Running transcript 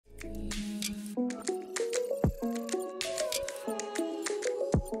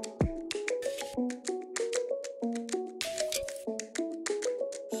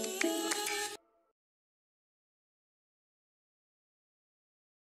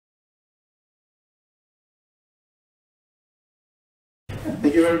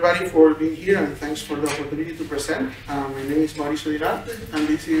Thank you everybody for being here and thanks for the opportunity to present. My name is Mauricio Dirante and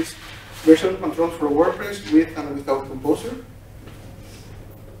this is version control for WordPress with and without Composer.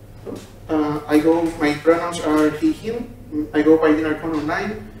 My pronouns are he, him. I go by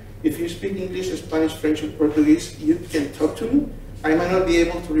Dinarcono9. If you speak English, Spanish, French, or Portuguese, you can talk to me. I might not be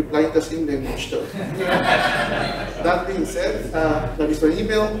able to reply in the same language though. That being said, that is my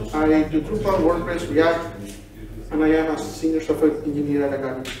email. I do Drupal, WordPress, React, and I am a senior software engineer at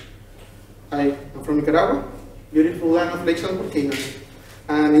Agave. I am from Nicaragua, beautiful land of lakes and volcanoes.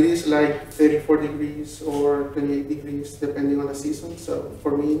 And it is like 34 degrees or 28 degrees depending on the season. So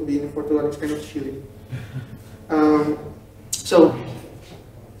for me, being in Portugal is kind of chilly.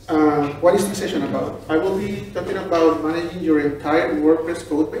 What is this session about? I will be talking about managing your entire WordPress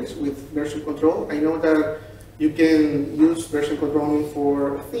code base with version control. I know that you can use version control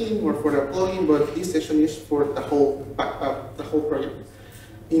for a theme or for a plugin, but this session is for the whole project.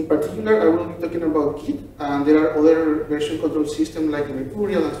 In particular, I will be talking about Git, and there are other version control systems like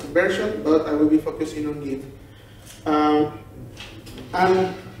Mercurial and Subversion, but I will be focusing on Git.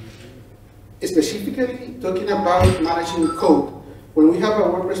 And specifically talking about managing code. When we have a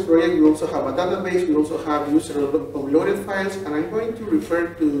WordPress project, we also have a database, we also have user-uploaded files, and I'm going to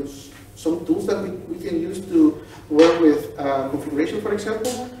refer to some tools that we can use to work with configuration, for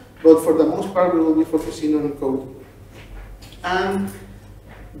example, but for the most part, we will be focusing on code. And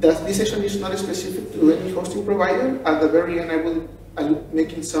this session is not specific to any hosting provider. At the very end, I'll be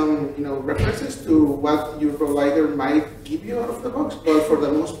making some references to what your provider might give you out of the box, but for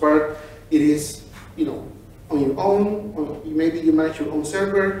the most part, it is on your own, or maybe you manage your own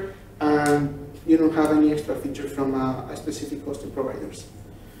server, and you don't have any extra features from a specific hosting providers.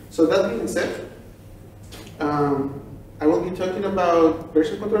 So that being said, I will be talking about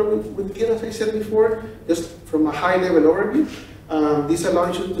version control with Git, as I said before, just from a high-level overview. This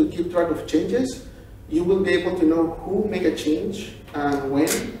allows you to keep track of changes. You will be able to know who made a change and when,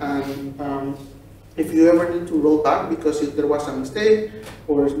 and if you ever need to roll back because if there was a mistake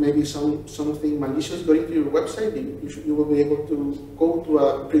or maybe something malicious going to your website, you will be able to go to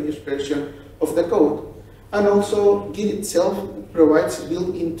a previous version of the code. And also, Git itself provides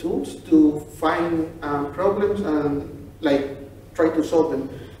built-in tools to find problems and try to solve them.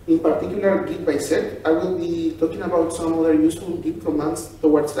 In particular, Git bisect. I will be talking about some other useful Git commands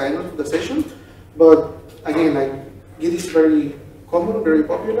towards the end of the session. But again, Git is very common, very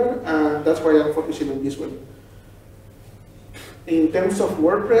popular, and that's why I'm focusing on this one. In terms of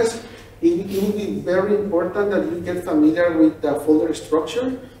WordPress, it will be very important that you get familiar with the folder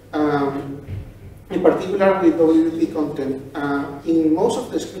structure, in particular with WP content. In most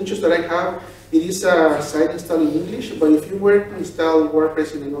of the screenshots that I have, it is a site installed in English, but if you were to install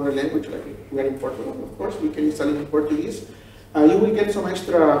WordPress in another language, like we are in Portugal, of course, we can install it in Portuguese, you will get some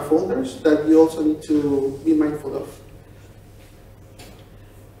extra folders that you also need to be mindful of.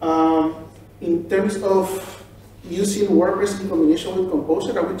 In terms of using WordPress in combination with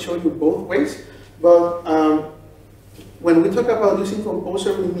Composer, I will show you both ways, but when we talk about using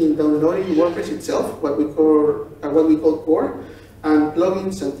Composer, we mean downloading WordPress itself, what we call core, and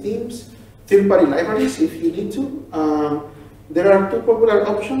plugins and themes, third-party libraries if you need to. There are two popular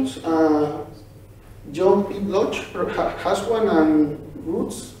options. John P. Bloch has one, and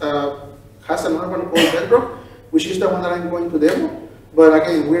Roots has another one called Bedrock, which is the one that I'm going to demo. But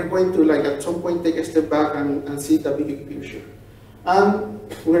again, we're going to at some point take a step back and see the big picture. And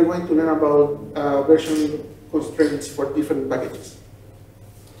we're going to learn about version constraints for different packages.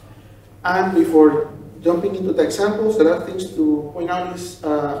 And before jumping into the examples, there are things to point out. Is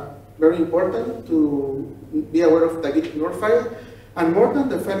very important to be aware of the git ignore file. And more than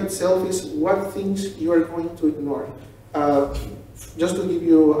the file itself is what things you are going to ignore. Just to give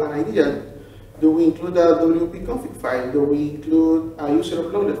you an idea, do we include a WP config file? Do we include a user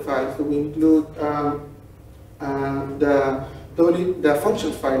uploaded file? Do we include the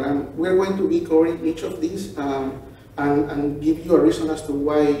function file? And we're going to be covering each of these and give you a reason as to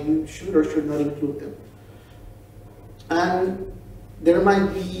why you should or should not include them. And there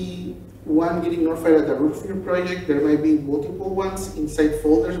might be one git ignore file at the root of your project. There might be multiple ones inside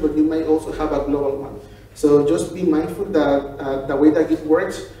folders, but you might also have a global one. So just be mindful that the way that Git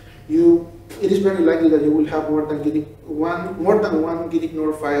works, it is very likely that you will have more than one git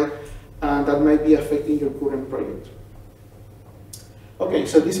ignore file that might be affecting your current project. Okay,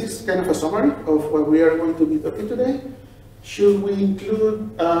 so this is kind of a summary of what we are going to be talking today. Should we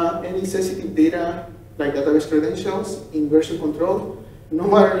include any sensitive data like database credentials in version control? No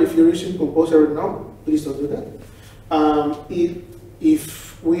matter if you're using Composer or not, please don't do that.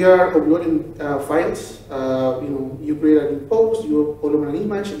 If we are uploading files. You create a new post, you upload an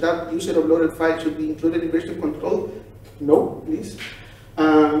image, that user uploaded file should be included in version control. No, please.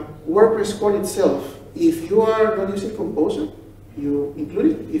 WordPress code itself, if you are not using Composer, you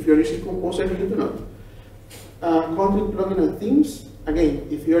include it. If you're using Composer, you do not. Content plugin and themes, again,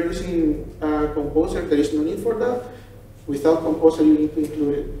 if you're using Composer, there is no need for that. Without Composer, you need to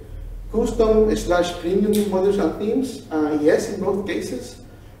include it. Custom/premium modules and themes, yes, in both cases.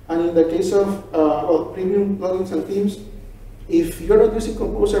 And in the case of premium plugins and themes, if you're not using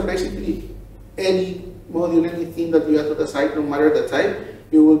Composer, basically any module, any theme that you add to the site, no matter the type,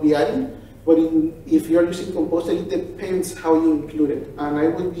 you will be adding. But if you're using Composer, it depends how you include it. And I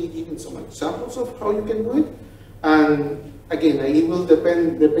will be giving some examples of how you can do it. And again, it will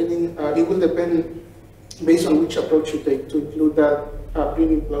depend based on which approach you take to include that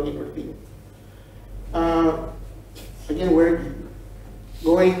premium plugin or theme. Again, we're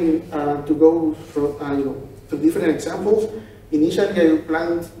going to go to different examples. Initially, I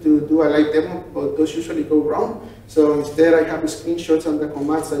planned to do a live demo, but those usually go wrong. So instead, I have screenshots and the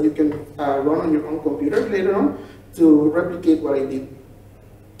commands that you can run on your own computer later on to replicate what I did.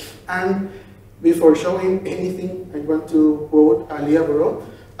 And before showing anything, I want to quote Alia Barreau,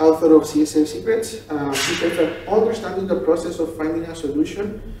 author of CSS Secrets. She said that understanding the process of finding a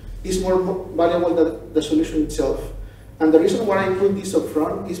solution is more valuable than the solution itself. And the reason why I put this up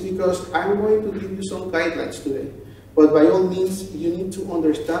front is because I'm going to give you some guidelines today. But by all means, you need to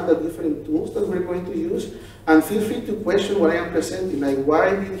understand the different tools that we're going to use, and feel free to question what I am presenting, like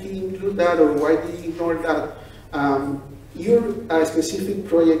why did he include that or why did he ignore that. Your specific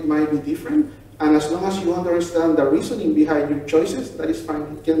project might be different, and as long as you understand the reasoning behind your choices, that is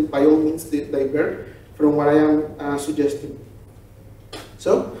fine. You can by all means divert from what I am suggesting.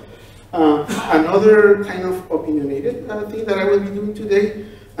 So, another kind of opinionated thing that I will be doing today,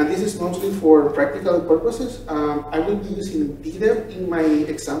 and this is mostly for practical purposes. I will be using DDEV in my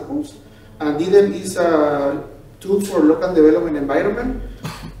examples. DDEV is a tool for local development environment.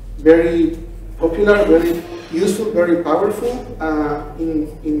 Very popular, very useful, very powerful.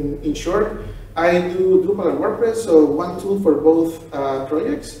 In short, I do Drupal and WordPress, so one tool for both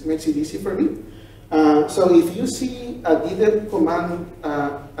projects makes it easy for me. So if you see a DDEV command,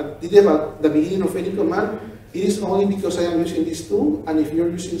 a DDEV at the beginning of any command, it is only because I am using this tool, and if you're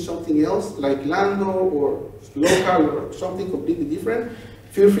using something else like Lando or local or something completely different,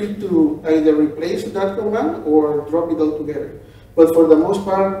 feel free to either replace that command or drop it all together. But for the most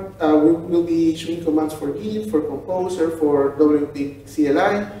part, we will be issuing commands for Git, for Composer, for WP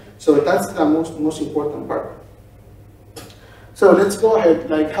CLI, so that's the most important part. So let's go ahead.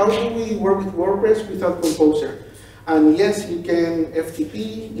 Like, how do we work with WordPress without Composer? And yes, you can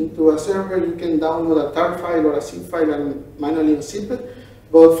FTP into a server, you can download a tar file or a zip file and manually unzip it.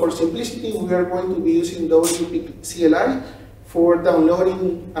 But for simplicity, we are going to be using WP CLI for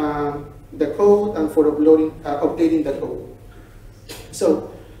downloading the code and for updating the code.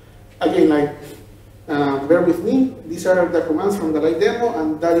 So again, bear with me. These are the commands from the live demo,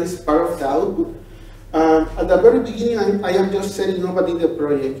 and that is part of the output. At the very beginning, I am just setting up a DDEV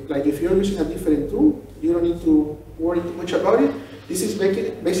project. Like, if you're using a different tool, you don't need to worry too much about it. This is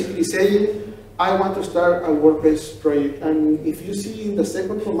basically saying, I want to start a WordPress project. And if you see in the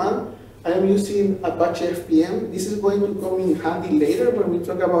second command, I am using Apache FPM. This is going to come in handy later when we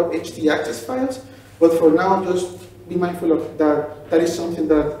talk about htaccess files. But for now, just be mindful of that. That is something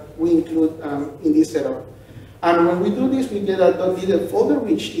that we include in this setup. And when we do this, we get a .DDEV folder,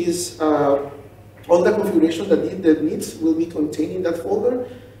 which is all the configuration that DDEV needs will be contained in that folder.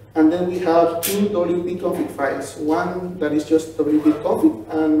 And then we have two WP config files, one that is just WP config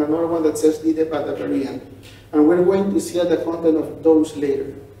and another one that says DDEV at the very end. And we're going to see the content of those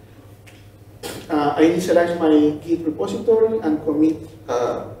later. I initialize my Git repository and commit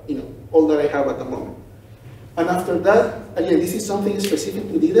all that I have at the moment. And after that, again, this is something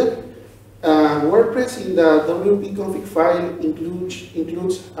specific to DDEV. WordPress in the WP config file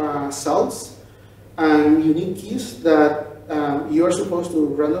includes salts and unique keys that you are supposed to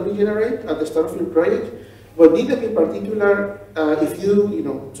randomly generate at the start of your project. But DDEV in particular, if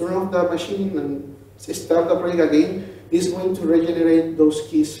you turn off the machine and start the project again, it's going to regenerate those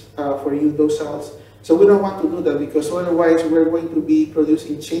keys for you, those salts. So we don't want to do that, because otherwise we're going to be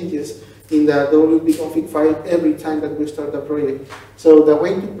producing changes in the WP config file every time that we start the project. So the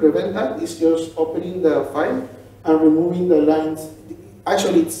way to prevent that is just opening the file and removing the lines.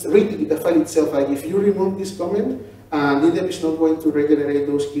 Actually, it's reading the file itself. Like, if you remove this comment, DDEV is not going to regenerate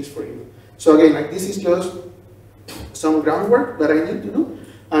those keys for you. So again, this is just some groundwork that I need to do,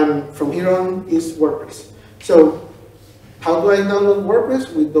 and from here on is WordPress. So How do I download WordPress?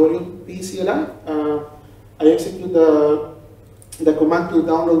 With WP CLI. I execute the command to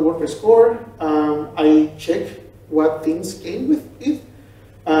download WordPress core. I check what things came with it.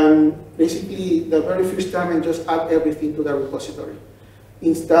 And basically, the very first time, I just add everything to the repository.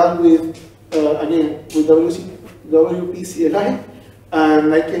 Install with, again, with WP CLI,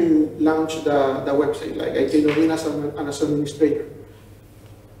 and I can launch the website. Like I can log in as an administrator.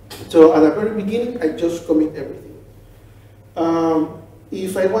 So at the very beginning, I just commit everything.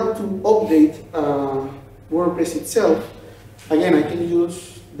 If I want to update WordPress itself, again, I can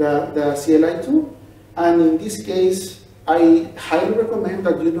use the CLI tool. And in this case, I highly recommend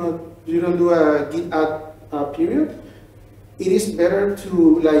that you don't do a git add period. It is better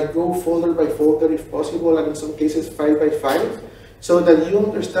to like go folder by folder if possible, and in some cases file by file, so that you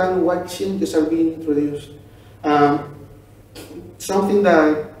understand what changes are being introduced. Something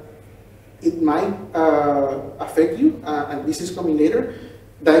that it might affect you, and this is coming later,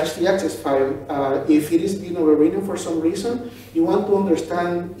 the htaccess file. If it is being overwritten for some reason, you want to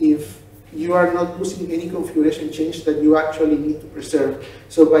understand if you are not losing any configuration change that you actually need to preserve.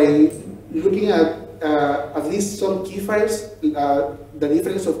 So by looking at least some key files, the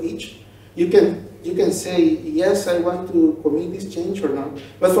difference of each, you can say, yes, I want to commit this change or not.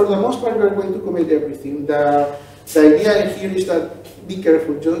 But for the most part, you're going to commit everything. The idea here is that be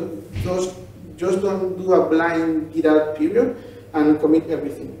careful. Just don't do a blind git add period and commit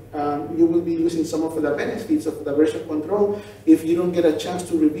everything. You will be losing some of the benefits of the version control if you don't get a chance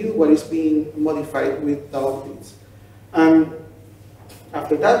to review what is being modified with the updates. And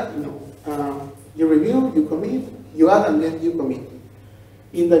after that, you review, you commit, you add, and then you commit.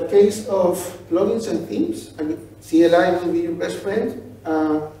 In the case of plugins and themes, CLI will be your best friend.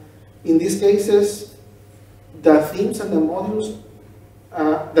 In these cases, the themes and the modules,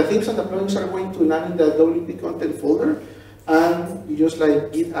 the themes and the plugins are going to land in the WP content folder, and you just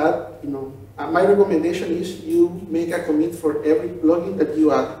like git add. My recommendation is you make a commit for every plugin that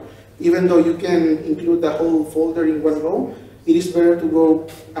you add. Even though you can include the whole folder in one go, it is better to go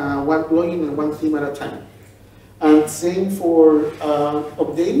one plugin and one theme at a time. And same for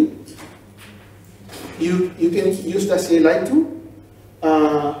updating. You can use the CLI tool.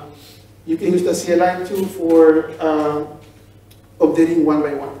 You can use the CLI tool for updating one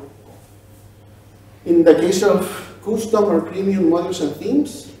by one. In the case of custom or premium modules and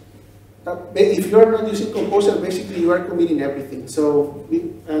themes, if you are not using Composer, basically you are committing everything. So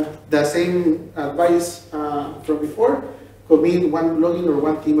the same advice from before, commit one plugin or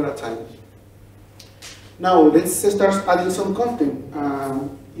one theme at a time. Now let's start adding some content.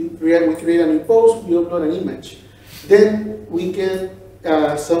 We create a new post, we upload an image. Then we get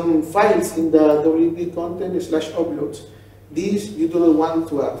some files in the WP content/uploads. These you do not want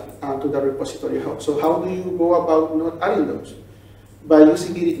to add to the repository. So how do you go about not adding those? By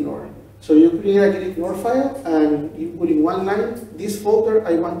using git ignore. So you create a git ignore file and you put in one line, this folder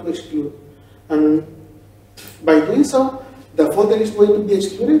I want to exclude. And by doing so, the folder is going to be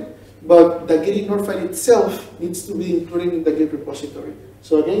excluded, but the git ignore file itself needs to be included in the Git repository.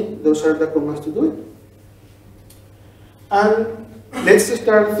 So again, those are the commands to do it. And let's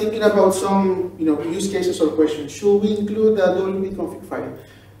start thinking about some use cases or questions. Should we include the WP config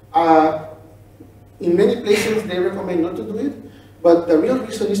file? In many places, they recommend not to do it, but the real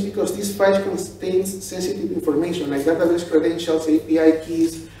reason is because this file contains sensitive information like database credentials, API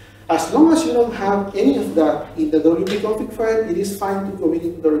keys. As long as you don't have any of that in the WP config file, it is fine to commit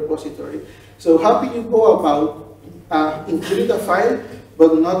it to the repository. So how can you go about including the file,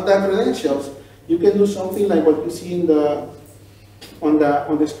 but not the credentials? You can do something like what you see in on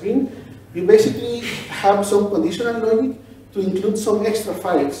the screen. You basically have some conditional logic to include some extra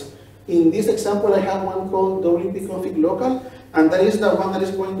files. In this example, I have one called WP config local, and that is the one that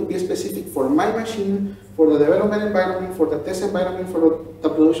is going to be specific for my machine, for the development environment, for the test environment, for the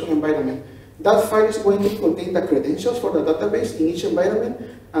production environment. That file is going to contain the credentials for the database in each environment,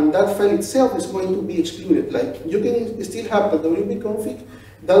 and that file itself is going to be excluded. Like you can still have the WP config,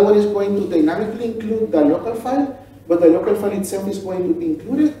 that one is going to dynamically include the local file, but the local file itself is going to be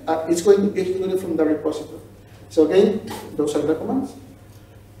included, it's going to be excluded from the repository. So again, those are the commands.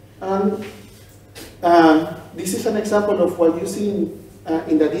 And this is an example of what you see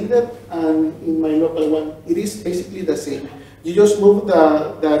in the DDEP and in my local one. It is basically the same. You just move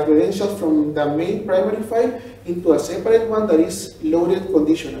the credentials from the main primary file into a separate one that is loaded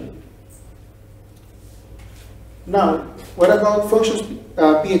conditionally. Now, what about functions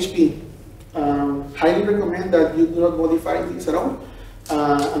PHP? Highly recommend that you do not modify this at all.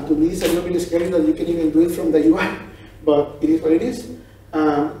 And to me, it's a little bit scary that you can even do it from the UI, but it is what it is.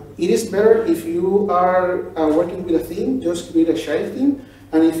 It is better if you are working with a theme, just create a child theme.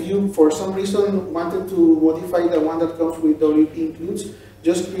 And if you, for some reason, wanted to modify the one that comes with WP includes,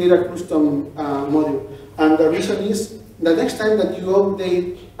 just create a custom module. And the reason is, the next time that you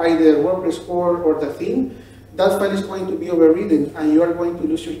update either WordPress core or the theme, that file is going to be overridden and you are going to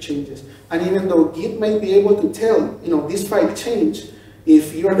lose your changes. And even though Git might be able to tell, this file changed,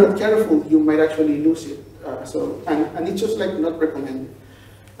 if you are not careful, you might actually lose it. And it's just like not recommended.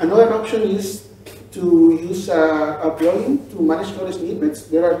 Another option is to use a plugin to manage code snippets.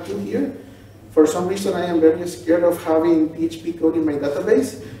 There are two here. For some reason, I am very scared of having PHP code in my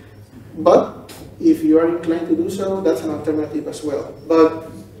database, but if you are inclined to do so, that's an alternative as well. But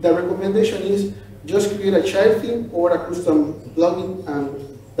the recommendation is just create a child theme or a custom plugin,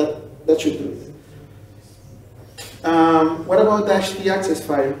 and that should do it. What about the htaccess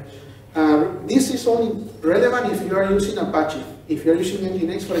file? This is only relevant if you are using Apache. If you are using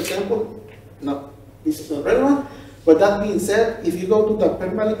Nginx, for example, no, this is not relevant. But that being said, if you go to the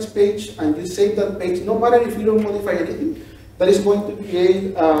permalinks page and you save that page, no matter if you don't modify anything, that is going to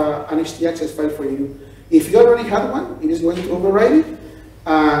create an htaccess file for you. If you already had one, it is going to override it.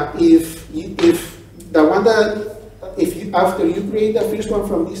 After you create the first one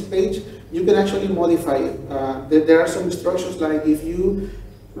from this page, you can actually modify it. There are some instructions like if you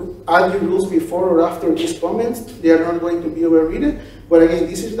add your rules before or after these comments, they are not going to be overridden. But again,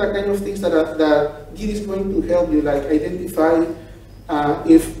 this is the kind of things that Git is going to help you, like identify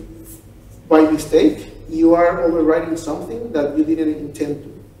if by mistake you are overriding something that you didn't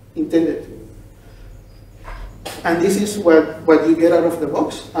intended to. And this is what you get out of the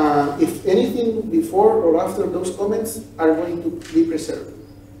box. If anything before or after those comments are going to be preserved.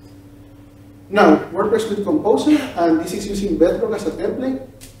 Now, WordPress with Composer, and this is using Bedrock as a template.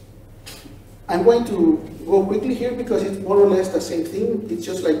 I'm going to go quickly here because it's more or less the same thing. It's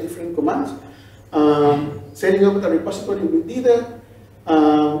just like different commands. Setting up the repository with Dida.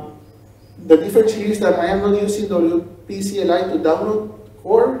 The difference here is that I am not using WP-CLI to download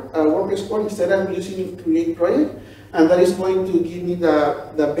core, WordPress core. Instead, I'm using create project, and that is going to give me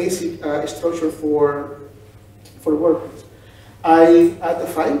the basic structure for WordPress. I add the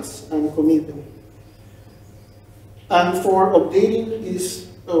files and commit them. And for updating is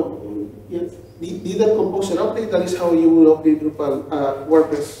did the Composer update. That is how you will update Drupal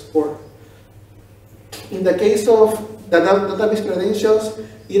WordPress core. In the case of the database credentials,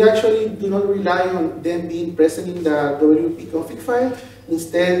 it actually do not rely on them being present in the WP config file.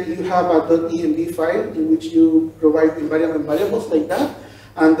 Instead, you have a .env file in which you provide invariant variables like that.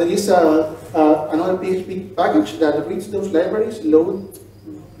 And there is another PHP package that reads those libraries, load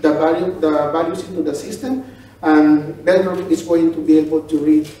the values into the system, and Bedrock is going to be able to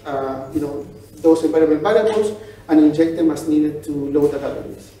read those invariant variables and inject them as needed to load the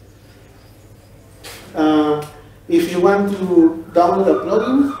database. If you want to download a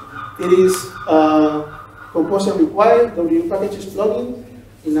plugin, it is Composer required, W packages plugin,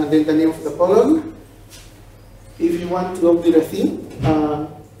 and then the name of the plugin. If you want to update a theme,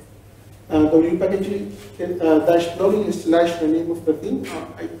 W package dash plugin is / the name of the theme.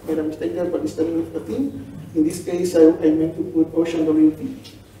 I made a mistake there, but it's the name of the theme. In this case, I meant to put Ocean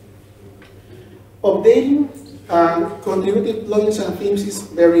WP. Updating contributed plugins and themes is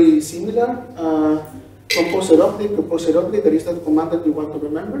very similar. Composer update, that is that command that you want to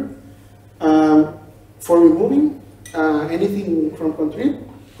remember. For removing anything from contrib,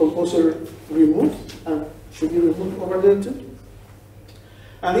 Composer remove, should be removed over there too.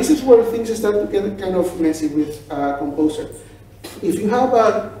 And this is where things start to get kind of messy with Composer. If you have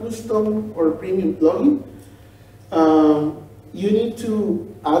a custom or premium plugin, you need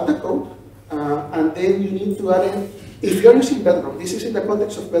to add the code, and then you need to add in, if you're using Bedrock, this is in the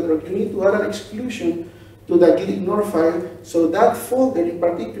context of Bedrock, you need to add an exclusion to the git ignore file, so that folder in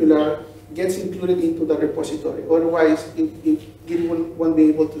particular gets included into the repository. Otherwise, Git won't be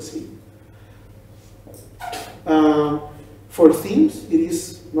able to see. For themes, it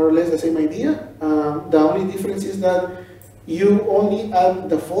is more or less the same idea. The only difference is that you only add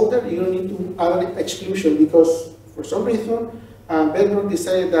the folder, you don't need to add an exclusion, because for some reason, Bedrock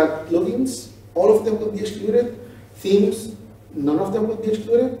decided that plugins, all of them will be excluded, themes, none of them will be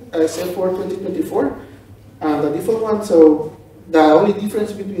excluded, except for 2024, the default one. So the only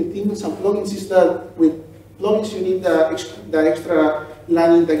difference between themes and plugins is that with plugins you need the extra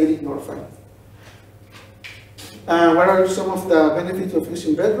line in the git ignore file. What are some of the benefits of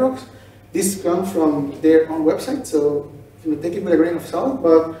using Bedrock? This comes from their own website, so take it with a grain of salt,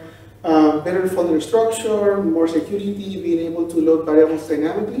 but better folder structure, more security, being able to load variables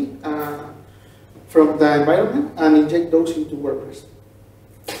dynamically from the environment and inject those into WordPress.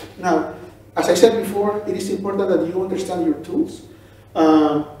 Now, as I said before, it is important that you understand your tools.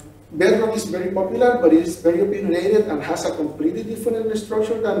 Bedrock is very popular, but it is very opinionated and has a completely different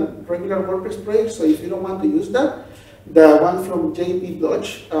structure than regular WordPress projects. So if you don't want to use that, the one from JP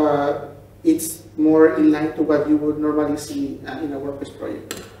Dodge, it's more in line to what you would normally see in a WordPress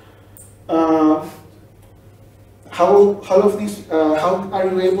project. How are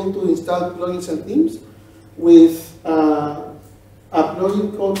you able to install plugins and themes? With a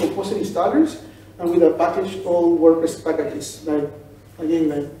plugin called Composer Installers and with a package called WordPress Packages.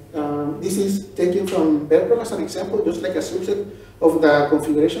 This is taken from Bedrock as an example, just like a subset of the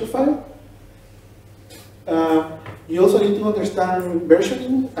configuration file. You also need to understand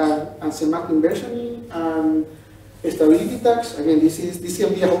versioning and semantic versioning and stability tags. Again, this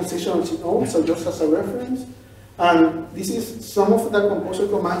can be a whole session on its own, so just as a reference. And this is some of the Composer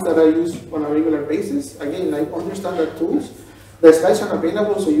commands that I use on a regular basis. Again, I understand the tools. The slides are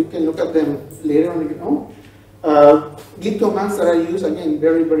available, so you can look at them later on your own. Git commands that I use, again,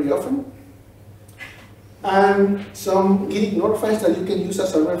 very, very often. And some Git ignore files that you can use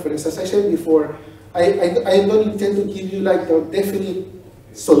as a reference. As I said before, I don't intend to give you like a definite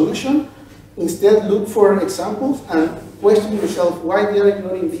solution. Instead, look for examples and question yourself why they are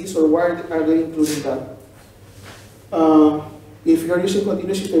ignoring this or why are they including that. If you are using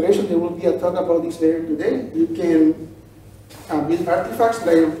continuous integration, there will be a talk about this later today. You can build artifacts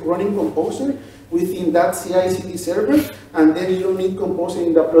like running Composer within that CI/CD server, and then you don't need Composer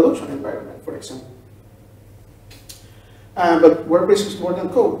in the production environment, for example. But WordPress is more than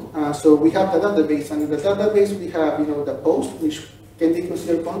code. So we have the database, and in the database we have, the post, which can be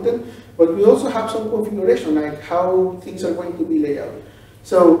considered content, but we also have some configuration, like how things are going to be laid out.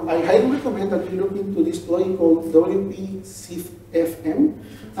 So I highly recommend that you look into this plugin called WP-CIFM.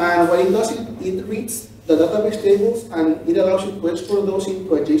 And what it does, it reads the database tables and it allows you to export those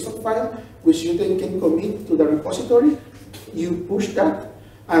into a JSON file, which you then can commit to the repository. You push that,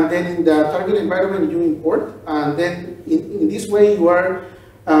 and then in the target environment you import, and then in this way you are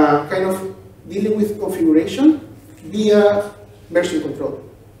kind of dealing with configuration via version control.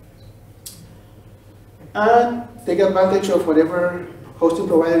 And take advantage of whatever hosting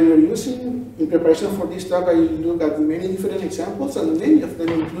provider you're using. In preparation for this talk, I looked at many different examples, and many of them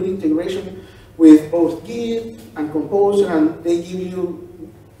include integration with both Git and Composer, and they give you,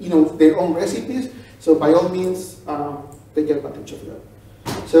 their own recipes. So by all means, take advantage of that.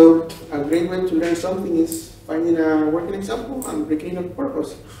 So a great way to learn something is finding a working example and breaking it on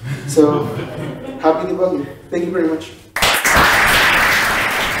purpose. So happy debugging. Thank you very much.